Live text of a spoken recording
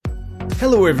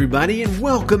Hello, everybody, and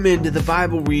welcome into the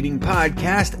Bible Reading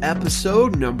Podcast,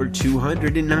 episode number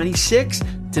 296.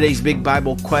 Today's big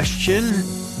Bible question: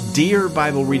 Dear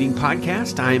Bible Reading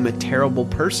Podcast, I am a terrible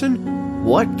person.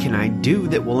 What can I do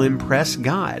that will impress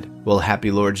God? Well,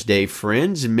 happy Lord's Day,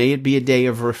 friends, and may it be a day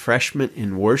of refreshment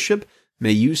and worship.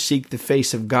 May you seek the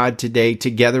face of God today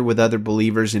together with other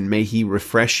believers, and may He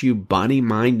refresh you body,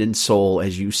 mind, and soul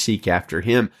as you seek after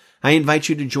Him. I invite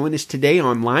you to join us today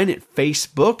online at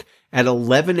Facebook at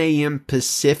 11 a.m.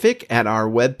 Pacific at our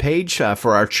webpage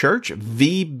for our church,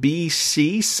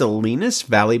 VBC Salinas,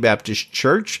 Valley Baptist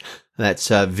Church. That's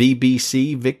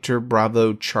VBC, Victor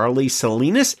Bravo Charlie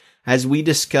Salinas, as we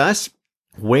discuss,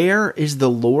 where is the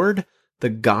Lord, the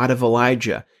God of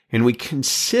Elijah? And we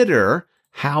consider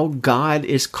how God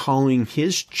is calling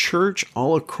His church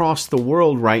all across the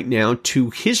world right now to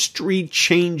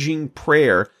history-changing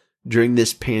prayer during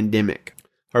this pandemic.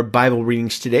 Our Bible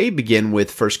readings today begin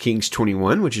with 1 Kings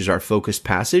 21, which is our focus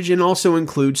passage, and also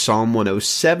include Psalm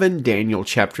 107, Daniel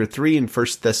chapter 3, and 1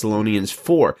 Thessalonians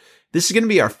 4. This is going to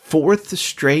be our fourth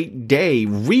straight day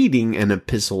reading an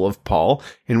epistle of Paul,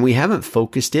 and we haven't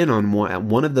focused in on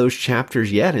one of those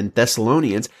chapters yet in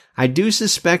Thessalonians. I do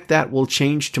suspect that will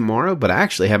change tomorrow, but I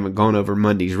actually haven't gone over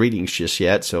Monday's readings just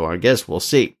yet, so I guess we'll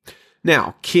see.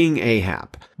 Now, King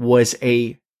Ahab was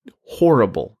a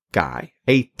horrible guy,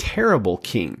 a terrible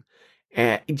king,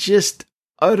 just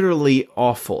utterly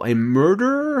awful, a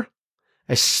murderer,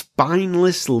 a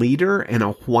spineless leader, and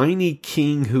a whiny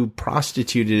king who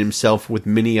prostituted himself with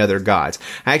many other gods.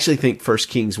 I actually think 1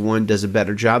 Kings 1 does a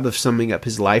better job of summing up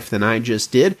his life than I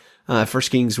just did. 1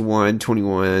 Kings 1,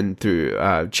 21 through,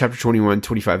 chapter 21,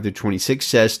 25 through 26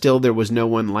 says, "Still there was no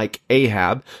one like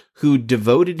Ahab, who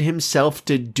devoted himself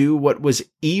to do what was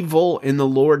evil in the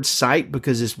Lord's sight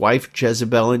because his wife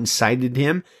Jezebel incited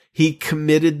him. He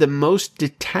committed the most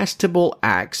detestable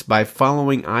acts by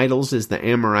following idols as the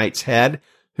Amorites had,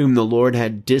 whom the Lord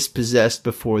had dispossessed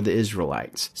before the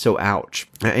Israelites." So ouch.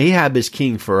 Now, Ahab is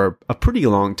king for a pretty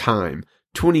long time,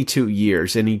 22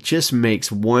 years, and he just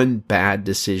makes one bad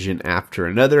decision after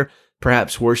another,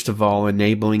 perhaps worst of all,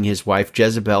 enabling his wife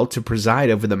Jezebel to preside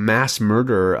over the mass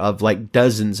murder of like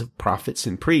dozens of prophets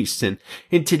and priests. And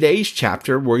in today's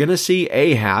chapter, we're going to see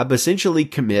Ahab essentially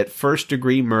commit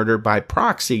first-degree murder by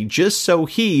proxy, just so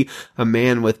he, a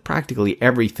man with practically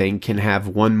everything, can have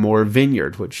one more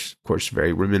vineyard, which, of course,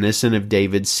 very reminiscent of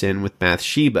David's sin with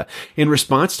Bathsheba. In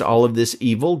response to all of this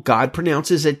evil, God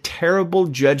pronounces a terrible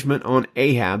judgment on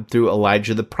Ahab through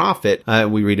Elijah the prophet.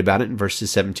 We read about it in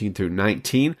verses 17 through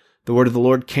 19. The word of the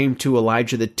Lord came to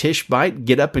Elijah the Tishbite,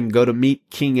 "Get up and go to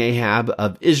meet King Ahab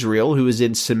of Israel, who is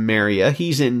in Samaria.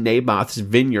 He's in Naboth's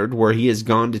vineyard, where he has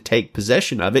gone to take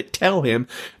possession of it. Tell him,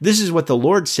 this is what the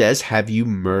Lord says, have you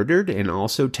murdered and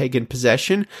also taken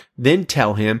possession? Then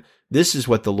tell him, this is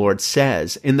what the Lord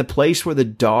says, in the place where the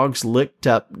dogs licked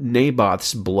up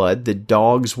Naboth's blood, the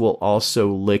dogs will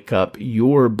also lick up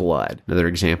your blood." Another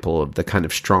example of the kind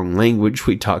of strong language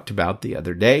we talked about the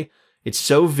other day. It's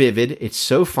so vivid, it's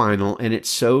so final, and it's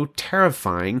so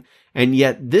terrifying, and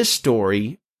yet this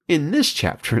story, in this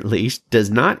chapter at least, does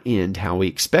not end how we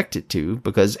expect it to,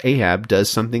 because Ahab does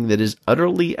something that is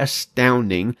utterly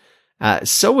astounding,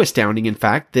 so astounding, in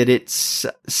fact, that it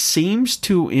seems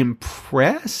to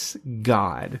impress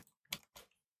God.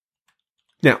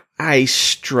 Now, I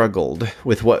struggled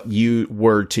with what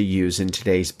word to use in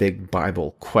today's big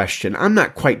Bible question. I'm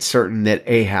not quite certain that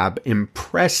Ahab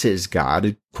impresses God.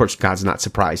 Of course, God's not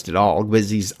surprised at all because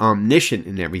he's omniscient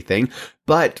in everything,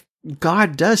 but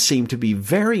God does seem to be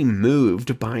very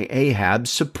moved by Ahab's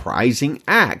surprising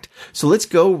act. So let's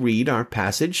go read our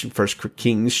passage in 1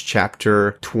 Kings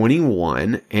chapter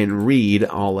 21 and read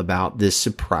all about this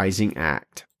surprising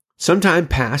act. Some time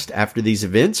passed after these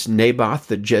events. Naboth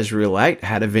the Jezreelite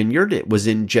had a vineyard. It was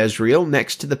in Jezreel,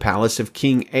 next to the palace of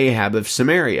King Ahab of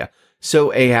Samaria.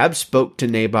 So Ahab spoke to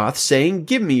Naboth, saying,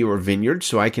 "Give me your vineyard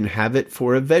so I can have it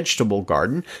for a vegetable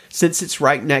garden, since it's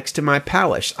right next to my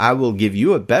palace. I will give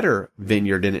you a better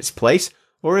vineyard in its place,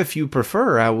 or if you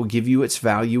prefer, I will give you its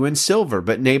value in silver."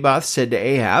 But Naboth said to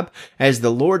Ahab, "As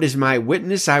the Lord is my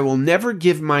witness, I will never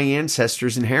give my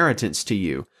ancestors' inheritance to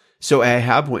you." So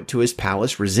Ahab went to his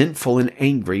palace, resentful and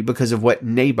angry because of what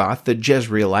Naboth the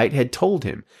Jezreelite had told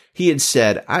him. He had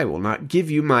said, "I will not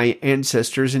give you my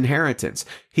ancestors' inheritance."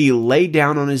 He lay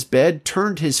down on his bed,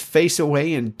 turned his face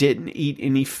away, and didn't eat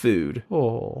any food.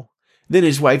 Oh. Then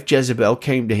his wife Jezebel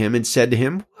came to him and said to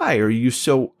him, "Why are you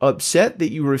so upset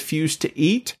that you refuse to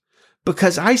eat?"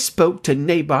 "Because I spoke to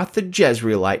Naboth the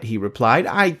Jezreelite," he replied.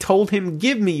 "I told him,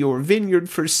 'Give me your vineyard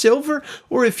for silver,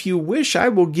 or if you wish, I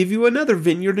will give you another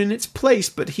vineyard in its place.'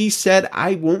 But he said,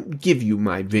 'I won't give you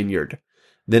my vineyard.'"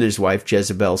 Then his wife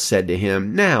Jezebel said to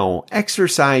him, "Now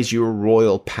exercise your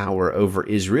royal power over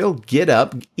Israel. Get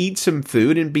up, eat some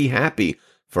food, and be happy,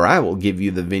 for I will give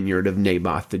you the vineyard of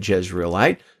Naboth the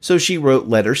Jezreelite." So she wrote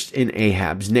letters in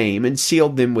Ahab's name and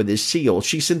sealed them with his seal.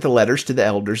 She sent the letters to the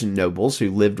elders and nobles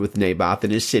who lived with Naboth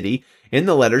in his city. In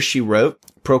the letters she wrote,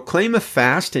 "Proclaim a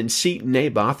fast and seat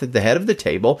Naboth at the head of the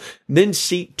table. Then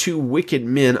seat 2 wicked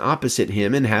men opposite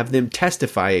him and have them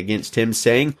testify against him,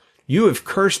 saying, 'You have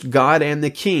cursed God and the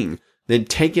king.' Then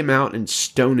take him out and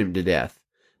stone him to death."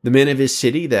 The men of his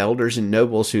city, the elders and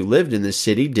nobles who lived in the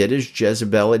city, did as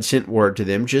Jezebel had sent word to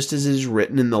them, just as is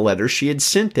written in the letter she had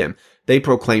sent them. They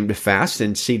proclaimed a fast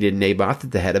and seated Naboth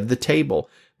at the head of the table.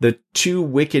 The 2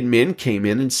 wicked men came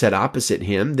in and sat opposite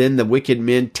him. Then the wicked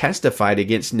men testified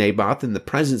against Naboth in the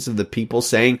presence of the people,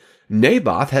 saying,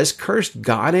 "Naboth has cursed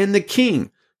God and the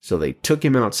king." So they took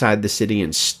him outside the city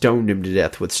and stoned him to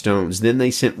death with stones. Then they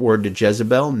sent word to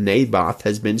Jezebel, "Naboth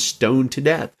has been stoned to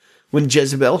death." When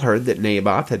Jezebel heard that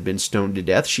Naboth had been stoned to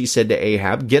death, she said to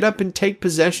Ahab, "Get up and take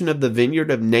possession of the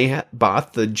vineyard of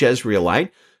Naboth the Jezreelite,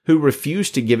 who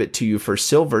refused to give it to you for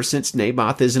silver, since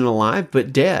Naboth isn't alive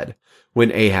but dead."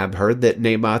 When Ahab heard that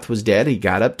Naboth was dead, he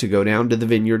got up to go down to the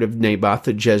vineyard of Naboth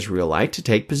the Jezreelite to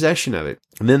take possession of it.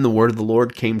 And then the word of the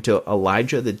Lord came to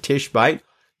Elijah the Tishbite,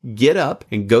 "Get up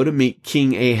and go to meet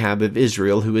King Ahab of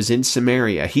Israel, who is in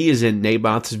Samaria. He is in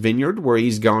Naboth's vineyard, where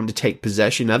he's gone to take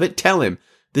possession of it. Tell him,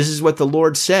 'This is what the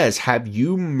Lord says. Have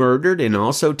you murdered and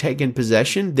also taken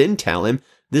possession?' Then tell him,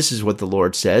 'This is what the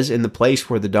Lord says. In the place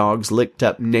where the dogs licked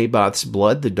up Naboth's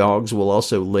blood, the dogs will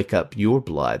also lick up your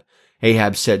blood.'"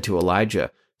 Ahab said to Elijah,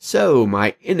 "So,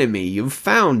 my enemy, you've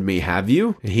found me, have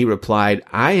you?" And he replied,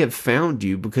 "I have found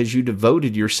you because you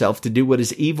devoted yourself to do what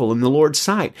is evil in the Lord's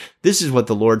sight. This is what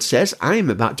the Lord says. I am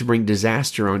about to bring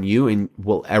disaster on you and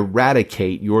will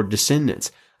eradicate your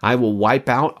descendants. I will wipe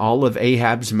out all of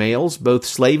Ahab's males, both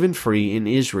slave and free, in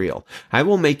Israel. I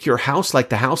will make your house like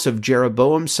the house of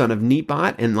Jeroboam, son of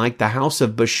Nebat, and like the house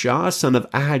of Baasha, son of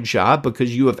Ahijah,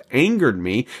 because you have angered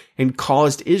me and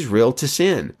caused Israel to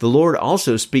sin." The Lord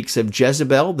also speaks of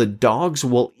Jezebel. "The dogs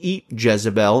will eat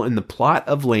Jezebel in the plot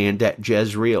of land at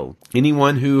Jezreel.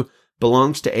 Anyone who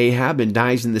belongs to Ahab and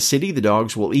dies in the city, the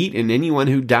dogs will eat, and anyone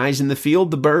who dies in the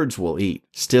field, the birds will eat."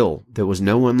 Still, there was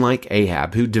no one like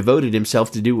Ahab, who devoted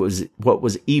himself to do what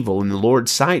was evil in the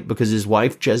Lord's sight, because his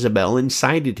wife Jezebel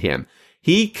incited him.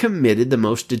 He committed the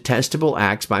most detestable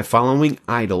acts by following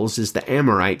idols, as the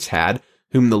Amorites had,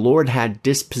 whom the Lord had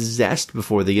dispossessed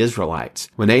before the Israelites.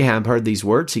 When Ahab heard these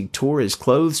words, he tore his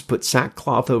clothes, put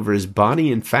sackcloth over his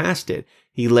body, and fasted.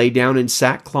 He lay down in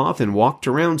sackcloth and walked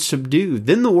around subdued.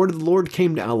 Then the word of the Lord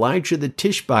came to Elijah the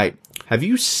Tishbite. "Have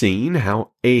you seen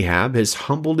how Ahab has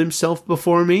humbled himself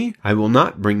before me? I will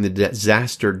not bring the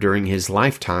disaster during his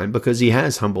lifetime, because he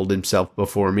has humbled himself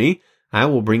before me. I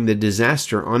will bring the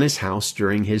disaster on his house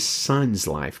during his son's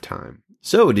lifetime."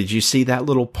 So, did you see that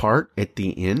little part at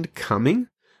the end coming?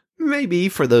 Maybe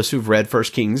for those who've read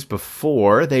 1 Kings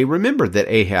before, they remember that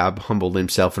Ahab humbled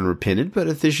himself and repented, but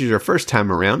if this is your first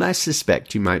time around, I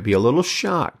suspect you might be a little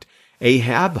shocked.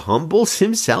 Ahab humbles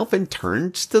himself and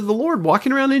turns to the Lord,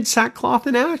 walking around in sackcloth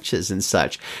and ashes and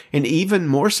such. And even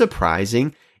more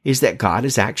surprising is that God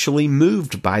is actually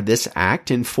moved by this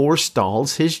act and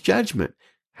forestalls his judgment.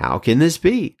 How can this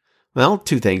be? Well,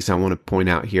 2 things I want to point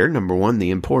out here. Number 1, the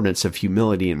importance of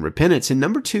humility and repentance. And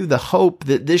number 2, the hope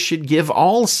that this should give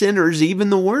all sinners, even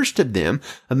the worst of them,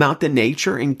 about the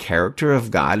nature and character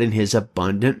of God and his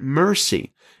abundant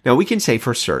mercy. Now, we can say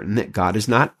for certain that God is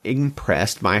not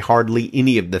impressed by hardly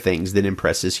any of the things that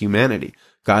impresses humanity.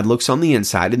 God looks on the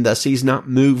inside, and thus he's not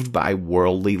moved by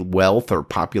worldly wealth or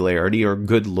popularity or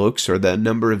good looks or the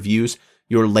number of views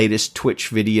your latest Twitch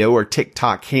video or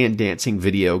TikTok hand dancing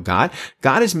video got.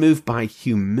 God is moved by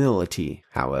humility,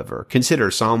 however. Consider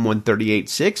Psalm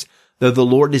 138:6. "Though the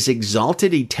Lord is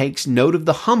exalted, he takes note of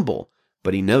the humble,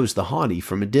 but he knows the haughty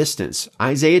from a distance."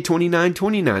 Isaiah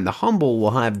 29:29. "The humble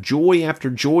will have joy after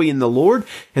joy in the Lord,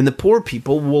 and the poor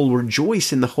people will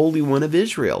rejoice in the Holy One of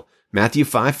Israel." Matthew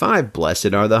 5:5.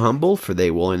 "Blessed are the humble, for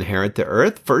they will inherit the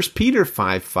earth." 1 Peter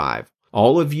 5:5.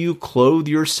 "All of you clothe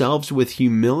yourselves with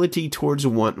humility towards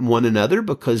one another,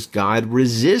 because God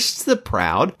resists the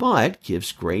proud, but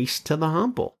gives grace to the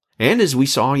humble." And as we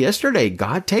saw yesterday,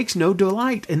 God takes no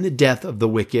delight in the death of the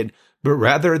wicked, but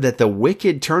rather that the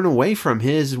wicked turn away from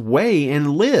his way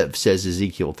and live, says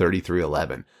Ezekiel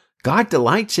 33:11. God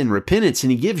delights in repentance,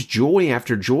 and he gives joy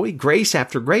after joy, grace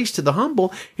after grace to the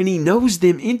humble, and he knows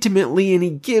them intimately, and he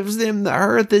gives them the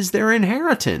earth as their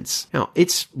inheritance. Now,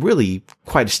 it's really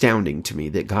quite astounding to me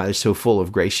that God is so full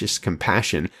of gracious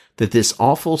compassion that this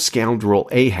awful scoundrel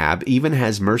Ahab even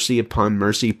has mercy upon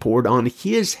mercy poured on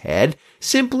his head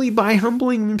simply by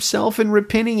humbling himself and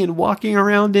repenting and walking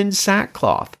around in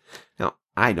sackcloth. Now,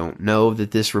 I don't know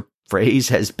that this phrase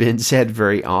has been said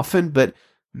very often, but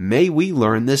may we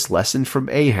learn this lesson from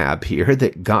Ahab here,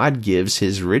 that God gives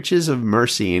his riches of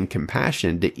mercy and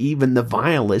compassion to even the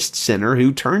vilest sinner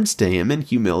who turns to him in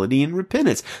humility and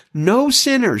repentance. No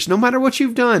sinners, no matter what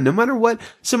you've done, no matter what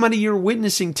somebody you're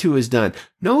witnessing to has done,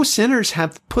 no sinners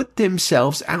have put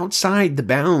themselves outside the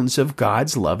bounds of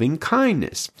God's loving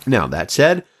kindness. Now, that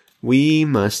said, we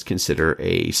must consider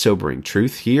a sobering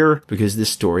truth here, because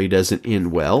this story doesn't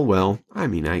end well. Well, I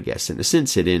guess in a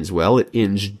sense it ends well. It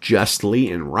ends justly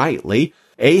and rightly.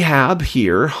 Ahab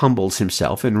here humbles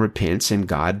himself and repents, and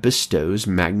God bestows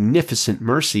magnificent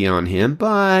mercy on him,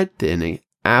 but then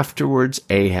afterwards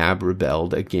Ahab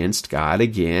rebelled against God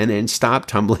again and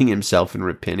stopped humbling himself and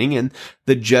repenting, and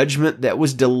the judgment that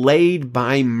was delayed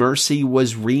by mercy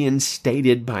was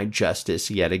reinstated by justice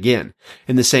yet again.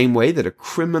 In the same way that a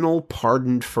criminal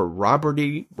pardoned for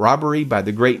robbery by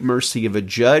the great mercy of a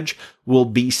judge will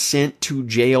be sent to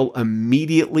jail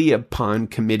immediately upon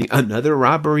committing another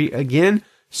robbery again,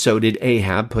 so did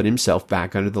Ahab put himself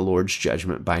back under the Lord's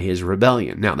judgment by his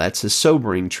rebellion. Now, that's a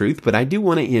sobering truth, but I do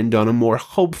want to end on a more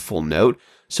hopeful note.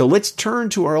 So let's turn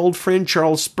to our old friend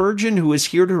Charles Spurgeon, who is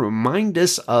here to remind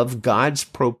us of God's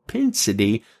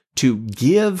propensity to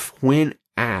give when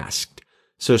asked.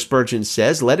 So Spurgeon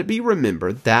says, "Let it be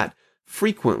remembered that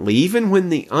frequently, even when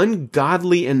the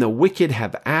ungodly and the wicked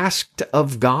have asked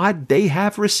of God, they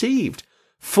have received.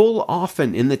 Full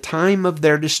often in the time of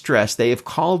their distress, they have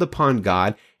called upon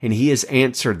God, and he has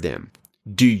answered them."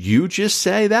 "Do you just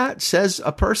say that?" says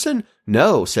a person.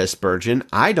 "No," says Spurgeon,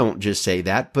 "I don't just say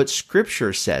that, but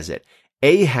Scripture says it.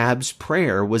 Ahab's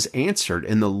prayer was answered,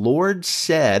 and the Lord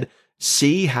said,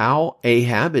 'See how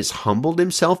Ahab has humbled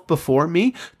himself before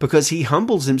me? Because he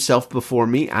humbles himself before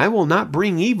me, I will not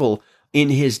bring evil in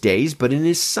his days, but in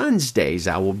his son's days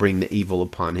I will bring the evil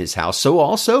upon his house.' So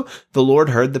also the Lord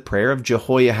heard the prayer of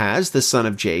Jehoahaz, the son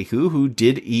of Jehu, who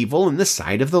did evil in the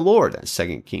sight of the Lord." That's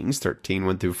 2 Kings 13,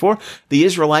 1-4. The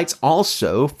Israelites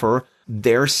also, for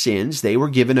their sins, they were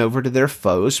given over to their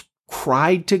foes,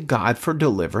 cried to God for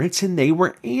deliverance, and they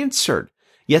were answered.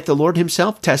 Yet the Lord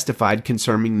himself testified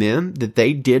concerning them that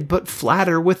they did but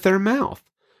flatter with their mouth.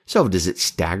 So does it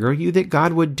stagger you that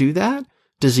God would do that?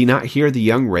 Does he not hear the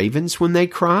young ravens when they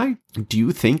cry? Do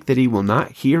you think that he will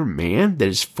not hear man that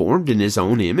is formed in his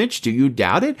own image? Do you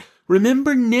doubt it?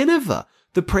 Remember Nineveh.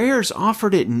 The prayers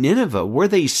offered at Nineveh, were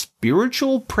they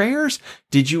spiritual prayers?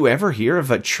 Did you ever hear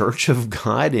of a church of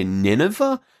God in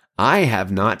Nineveh? I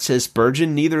have not, says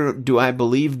Spurgeon, neither do I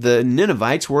believe the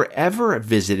Ninevites were ever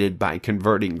visited by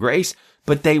converting grace,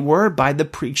 but they were by the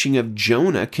preaching of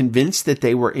Jonah convinced that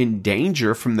they were in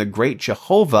danger from the great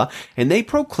Jehovah, and they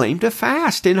proclaimed a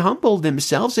fast and humbled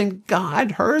themselves, and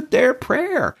God heard their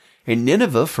prayer, and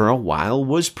Nineveh for a while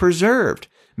was preserved.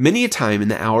 Many a time in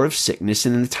the hour of sickness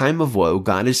and in the time of woe,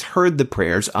 God has heard the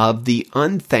prayers of the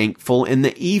unthankful and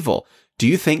the evil. Do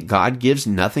you think God gives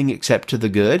nothing except to the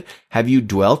good? Have you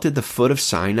dwelt at the foot of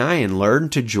Sinai and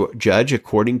learned to judge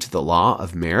according to the law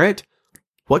of merit?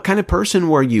 What kind of person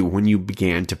were you when you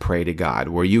began to pray to God?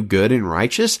 Were you good and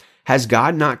righteous? Has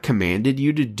God not commanded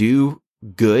you to do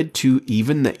good to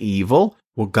even the evil?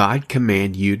 Will God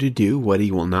command you to do what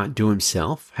he will not do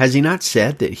himself? Has he not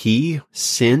said that he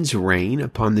sends rain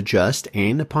upon the just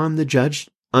and upon the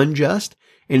unjust?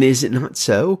 And is it not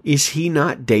so? Is he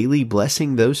not daily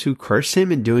blessing those who curse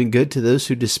him and doing good to those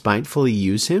who despitefully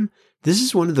use him? This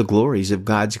is one of the glories of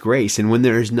God's grace. And when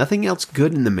there is nothing else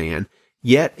good in the man,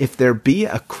 yet if there be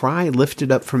a cry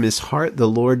lifted up from his heart, the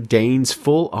Lord deigns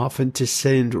full often to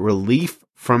send relief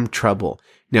from trouble.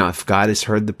 Now, if God has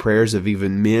heard the prayers of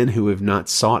even men who have not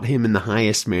sought him in the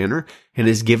highest manner, and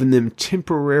has given them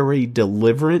temporary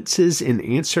deliverances in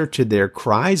answer to their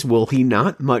cries, will he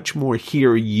not much more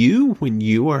hear you when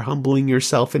you are humbling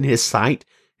yourself in his sight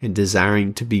and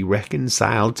desiring to be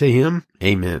reconciled to him?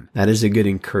 Amen. That is a good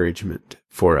encouragement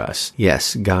for us.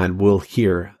 Yes, God will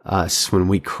hear us when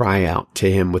we cry out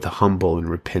to him with a humble and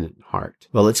repentant heart.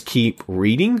 Well, let's keep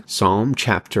reading. Psalm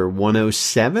chapter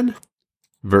 107.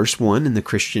 Verse 1 in the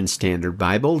Christian Standard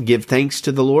Bible, "Give thanks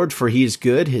to the Lord, for he is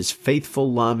good. His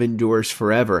faithful love endures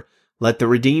forever. Let the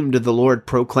redeemed of the Lord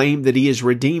proclaim that he has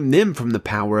redeemed them from the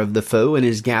power of the foe and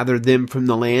has gathered them from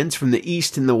the lands, from the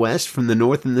east and the west, from the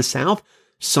north and the south.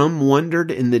 Some wandered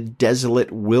in the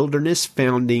desolate wilderness,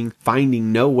 finding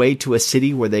no way to a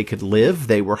city where they could live.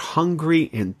 They were hungry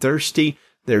and thirsty.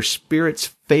 Their spirits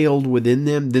failed within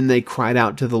them. Then they cried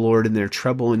out to the Lord in their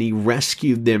trouble, and He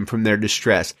rescued them from their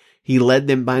distress. He led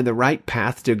them by the right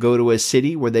path to go to a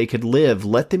city where they could live.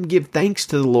 Let them give thanks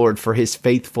to the Lord for His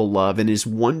faithful love and His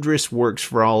wondrous works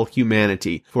for all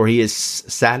humanity. For He has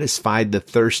satisfied the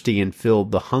thirsty and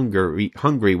filled the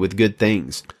hungry with good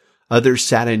things. Others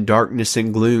sat in darkness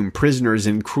and gloom, prisoners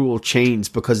in cruel chains,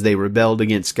 because they rebelled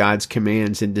against God's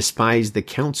commands and despised the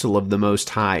counsel of the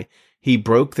Most High. He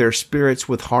broke their spirits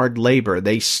with hard labor.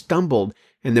 They stumbled,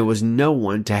 and there was no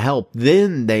one to help.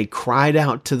 Then they cried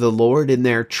out to the Lord in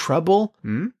their trouble,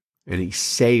 and He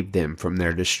saved them from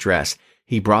their distress.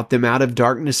 He brought them out of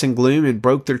darkness and gloom and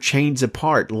broke their chains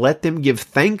apart. Let them give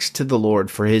thanks to the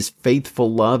Lord for His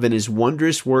faithful love and His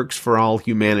wondrous works for all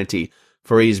humanity.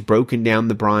 For He has broken down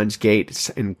the bronze gates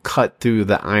and cut through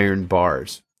the iron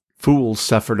bars. Fools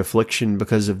suffered affliction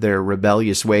because of their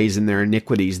rebellious ways and their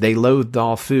iniquities. They loathed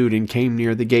all food and came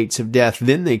near the gates of death.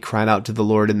 Then they cried out to the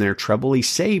Lord in their trouble. He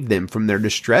saved them from their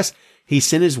distress. He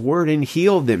sent His word and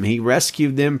healed them. He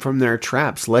rescued them from their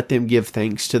traps. Let them give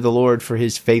thanks to the Lord for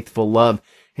His faithful love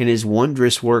and His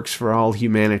wondrous works for all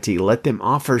humanity. Let them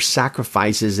offer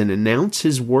sacrifices and announce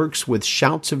His works with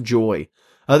shouts of joy.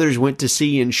 Others went to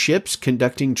sea in ships,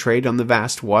 conducting trade on the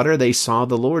vast water. They saw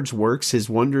the Lord's works, His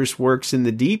wondrous works in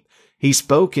the deep. He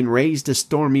spoke and raised a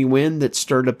stormy wind that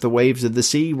stirred up the waves of the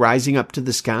sea, rising up to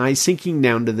the sky, sinking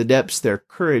down to the depths, their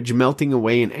courage melting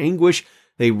away in anguish.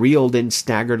 They reeled and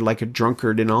staggered like a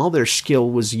drunkard, and all their skill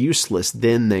was useless.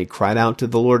 Then they cried out to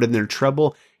the Lord in their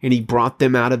trouble, and He brought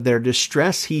them out of their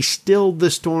distress. He stilled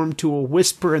the storm to a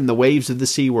whisper, and the waves of the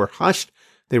sea were hushed.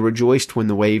 They rejoiced when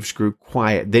the waves grew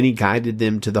quiet. Then He guided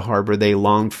them to the harbor they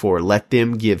longed for. Let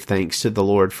them give thanks to the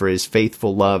Lord for His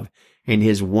faithful love and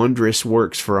His wondrous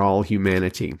works for all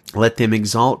humanity. Let them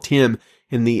exalt Him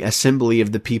in the assembly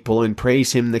of the people and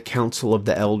praise Him in the council of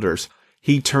the elders.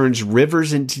 He turns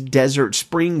rivers into desert,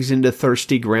 springs into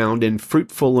thirsty ground, and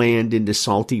fruitful land into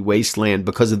salty wasteland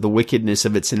because of the wickedness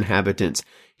of its inhabitants.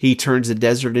 He turns a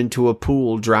desert into a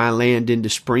pool, dry land into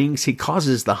springs. He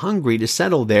causes the hungry to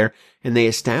settle there, and they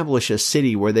establish a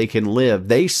city where they can live.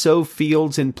 They sow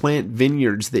fields and plant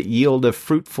vineyards that yield a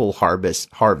fruitful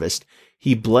harvest.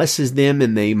 He blesses them,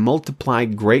 and they multiply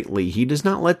greatly. He does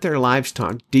not let their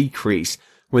livestock decrease.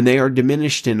 When they are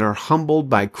diminished and are humbled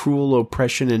by cruel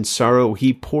oppression and sorrow,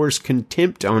 He pours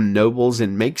contempt on nobles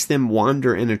and makes them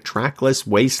wander in a trackless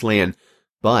wasteland.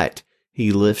 But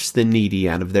He lifts the needy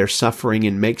out of their suffering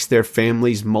and makes their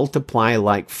families multiply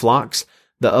like flocks.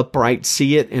 The upright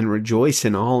see it and rejoice,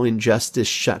 and all injustice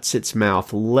shuts its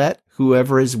mouth. Let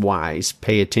whoever is wise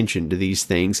pay attention to these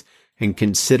things and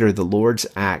consider the Lord's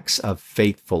acts of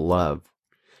faithful love.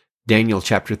 Daniel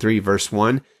chapter 3, verse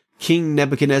 1. King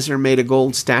Nebuchadnezzar made a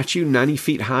gold statue 90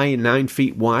 feet high and 9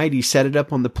 feet wide. He set it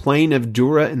up on the plain of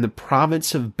Dura in the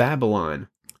province of Babylon.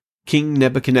 King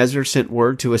Nebuchadnezzar sent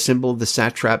word to assemble the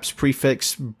satraps,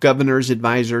 prefects, governors,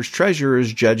 advisors,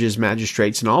 treasurers, judges,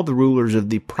 magistrates, and all the rulers of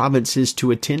the provinces to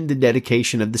attend the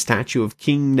dedication of the statue of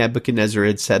King Nebuchadnezzar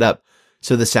had set up.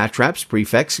 So the satraps,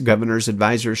 prefects, governors,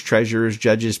 advisors, treasurers,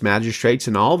 judges, magistrates,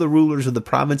 and all the rulers of the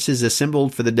provinces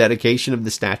assembled for the dedication of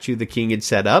the statue the king had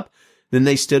set up. Then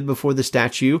they stood before the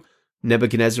statue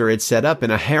Nebuchadnezzar had set up,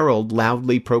 and a herald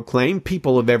loudly proclaimed,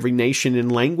 "People of every nation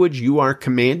and language, you are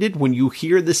commanded, when you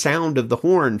hear the sound of the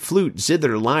horn, flute,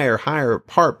 zither, lyre,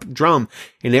 harp, drum,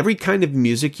 and every kind of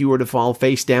music, you are to fall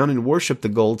face down and worship the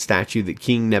gold statue that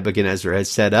King Nebuchadnezzar has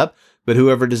set up. But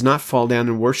whoever does not fall down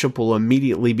and worship will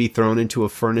immediately be thrown into a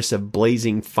furnace of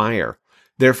blazing fire."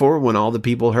 Therefore, when all the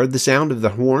people heard the sound of the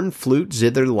horn, flute,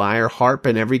 zither, lyre, harp,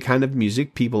 and every kind of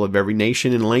music, people of every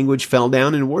nation and language fell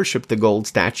down and worshipped the gold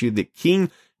statue that King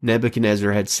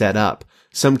Nebuchadnezzar had set up.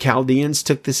 Some Chaldeans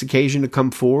took this occasion to come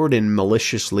forward and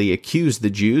maliciously accuse the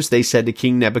Jews. They said to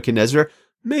King Nebuchadnezzar,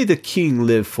 "May the king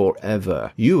live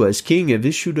forever. You as king have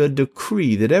issued a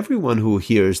decree that everyone who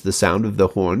hears the sound of the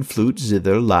horn, flute,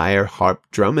 zither, lyre, harp,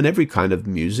 drum, and every kind of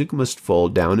music must fall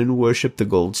down and worship the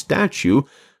gold statue.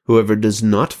 Whoever does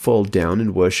not fall down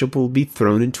and worship will be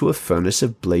thrown into a furnace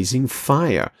of blazing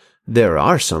fire. There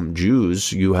are some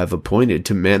Jews you have appointed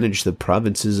to manage the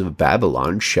provinces of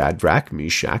Babylon, Shadrach,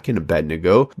 Meshach, and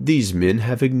Abednego. These men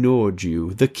have ignored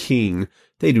you, the king.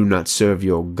 They do not serve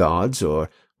your gods or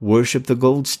worship the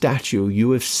gold statue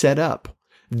you have set up."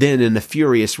 Then, in a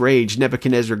furious rage,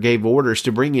 Nebuchadnezzar gave orders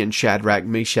to bring in Shadrach,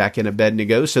 Meshach, and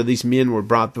Abednego. So these men were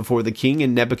brought before the king,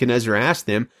 and Nebuchadnezzar asked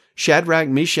them, "Shadrach,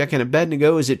 Meshach, and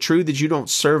Abednego, is it true that you don't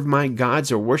serve my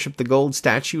gods or worship the gold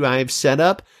statue I have set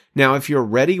up?" Now, if you're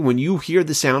ready, when you hear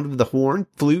the sound of the horn,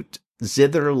 flute,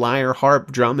 zither, lyre,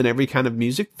 harp, drum, and every kind of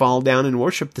music, fall down and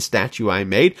worship the statue I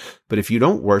made. But if you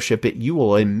don't worship it, you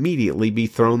will immediately be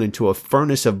thrown into a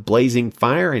furnace of blazing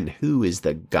fire. And who is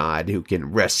the God who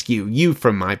can rescue you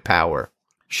from my power?"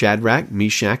 Shadrach,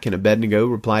 Meshach, and Abednego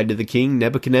replied to the king,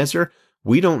 "Nebuchadnezzar,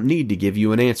 we don't need to give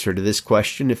you an answer to this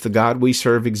question. If the God we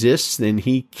serve exists, then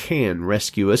he can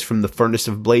rescue us from the furnace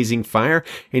of blazing fire,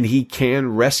 and he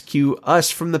can rescue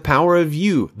us from the power of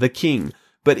you, the king.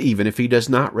 But even if he does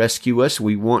not rescue us,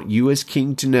 we want you as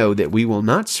king to know that we will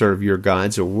not serve your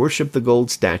gods or worship the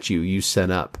gold statue you set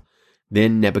up."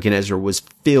 Then Nebuchadnezzar was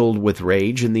filled with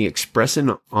rage, and the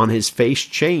expression on his face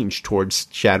changed towards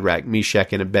Shadrach,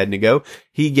 Meshach, and Abednego.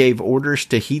 He gave orders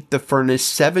to heat the furnace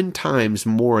 7 times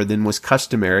more than was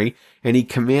customary, and he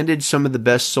commanded some of the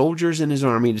best soldiers in his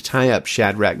army to tie up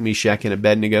Shadrach, Meshach, and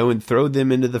Abednego and throw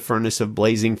them into the furnace of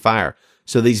blazing fire.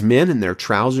 So these men in their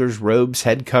trousers, robes,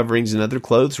 head coverings, and other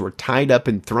clothes were tied up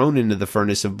and thrown into the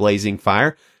furnace of blazing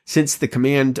fire. Since the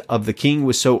command of the king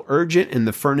was so urgent and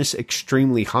the furnace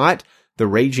extremely hot, the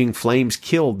raging flames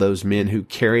killed those men who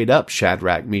carried up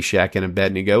Shadrach, Meshach, and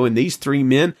Abednego. And these 3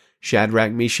 men,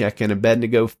 Shadrach, Meshach, and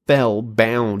Abednego, fell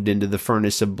bound into the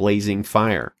furnace of blazing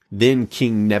fire. Then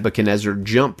King Nebuchadnezzar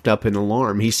jumped up in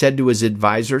alarm. He said to his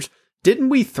advisors, "Didn't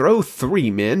we throw 3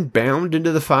 men bound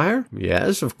into the fire?"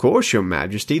 "Yes, of course, your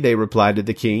majesty," they replied to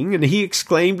the king. And he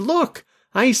exclaimed, "Look,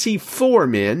 I see 4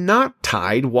 men, not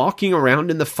tied, walking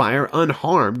around in the fire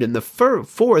unharmed, and the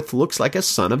 4th looks like a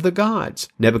son of the gods."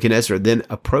 Nebuchadnezzar then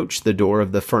approached the door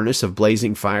of the furnace of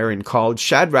blazing fire and called,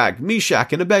 "Shadrach,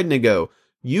 Meshach, and Abednego,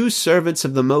 you servants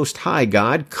of the Most High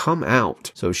God, come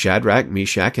out." So Shadrach,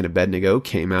 Meshach, and Abednego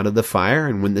came out of the fire,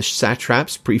 and when the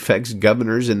satraps, prefects,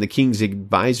 governors, and the king's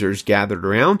advisors gathered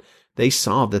around, they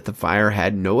saw that the fire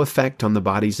had no effect on the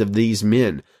bodies of these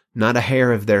men. Not a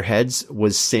hair of their heads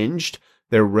was singed,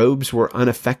 their robes were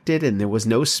unaffected, and there was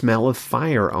no smell of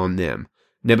fire on them.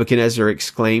 Nebuchadnezzar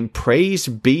exclaimed, "Praise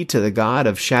be to the God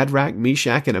of Shadrach,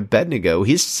 Meshach, and Abednego.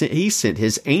 He sent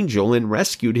his angel and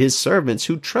rescued his servants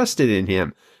who trusted in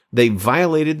him. They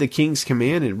violated the king's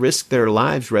command and risked their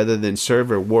lives rather than serve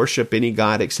or worship any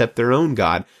god except their own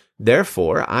God.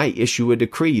 Therefore, I issue a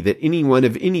decree that anyone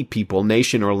of any people,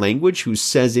 nation, or language who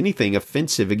says anything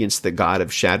offensive against the God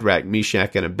of Shadrach,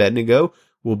 Meshach, and Abednego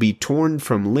will be torn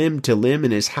from limb to limb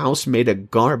and his house made a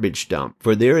garbage dump.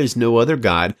 For there is no other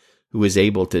God who is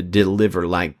able to deliver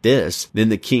like this." Then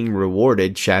the king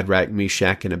rewarded Shadrach,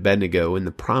 Meshach, and Abednego in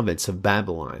the province of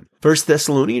Babylon. 1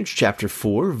 Thessalonians chapter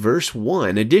 4, verse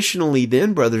 1. "Additionally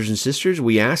then, brothers and sisters,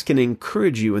 we ask and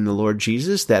encourage you in the Lord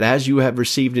Jesus, that as you have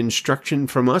received instruction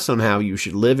from us on how you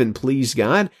should live and please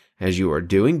God, as you are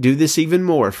doing, do this even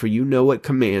more, for you know what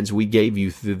commands we gave you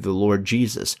through the Lord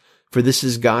Jesus. For this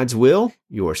is God's will,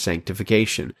 your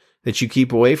sanctification, that you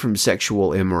keep away from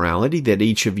sexual immorality, that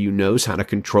each of you knows how to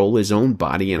control his own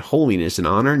body in holiness and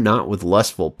honor, not with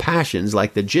lustful passions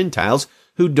like the Gentiles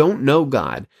who don't know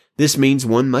God. This means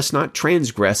one must not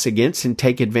transgress against and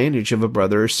take advantage of a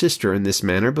brother or sister in this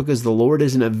manner, because the Lord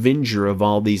is an avenger of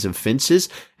all these offenses,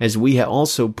 as we have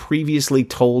also previously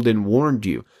told and warned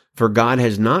you. For God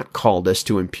has not called us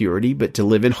to impurity, but to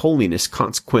live in holiness.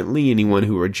 Consequently, anyone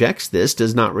who rejects this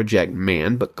does not reject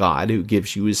man, but God, who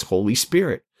gives you his Holy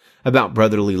Spirit. About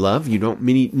brotherly love, you don't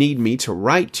need me to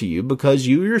write to you, because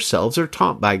you yourselves are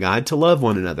taught by God to love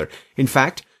one another. In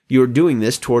fact, you are doing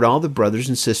this toward all the brothers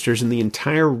and sisters in the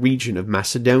entire region of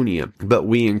Macedonia. But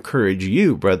we encourage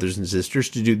you, brothers and sisters,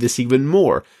 to do this even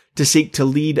more, to seek to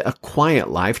lead a quiet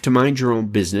life, to mind your own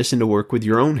business, and to work with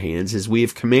your own hands, as we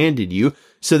have commanded you,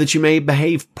 so that you may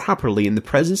behave properly in the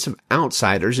presence of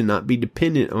outsiders and not be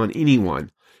dependent on anyone.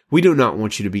 We do not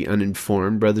want you to be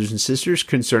uninformed, brothers and sisters,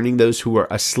 concerning those who are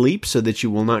asleep, so that you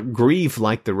will not grieve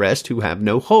like the rest who have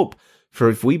no hope. For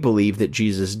if we believe that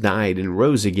Jesus died and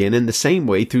rose again, in the same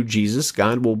way through Jesus,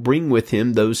 God will bring with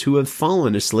him those who have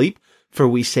fallen asleep. For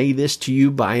we say this to you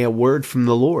by a word from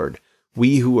the Lord.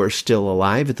 We who are still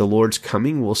alive at the Lord's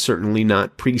coming will certainly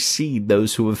not precede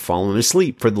those who have fallen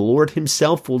asleep. For the Lord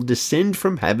himself will descend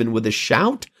from heaven with a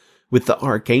shout, with the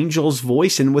archangel's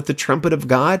voice, and with the trumpet of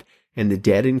God, and the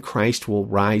dead in Christ will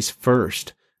rise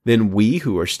first. Then we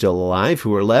who are still alive,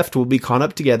 who are left, will be caught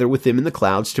up together with them in the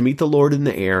clouds to meet the Lord in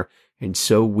the air, and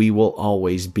so we will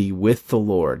always be with the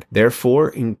Lord. Therefore,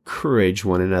 encourage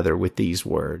one another with these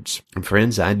words." And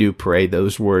friends, I do pray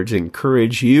those words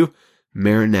encourage you.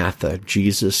 Maranatha,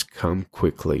 Jesus, come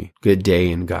quickly. Good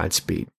day and Godspeed.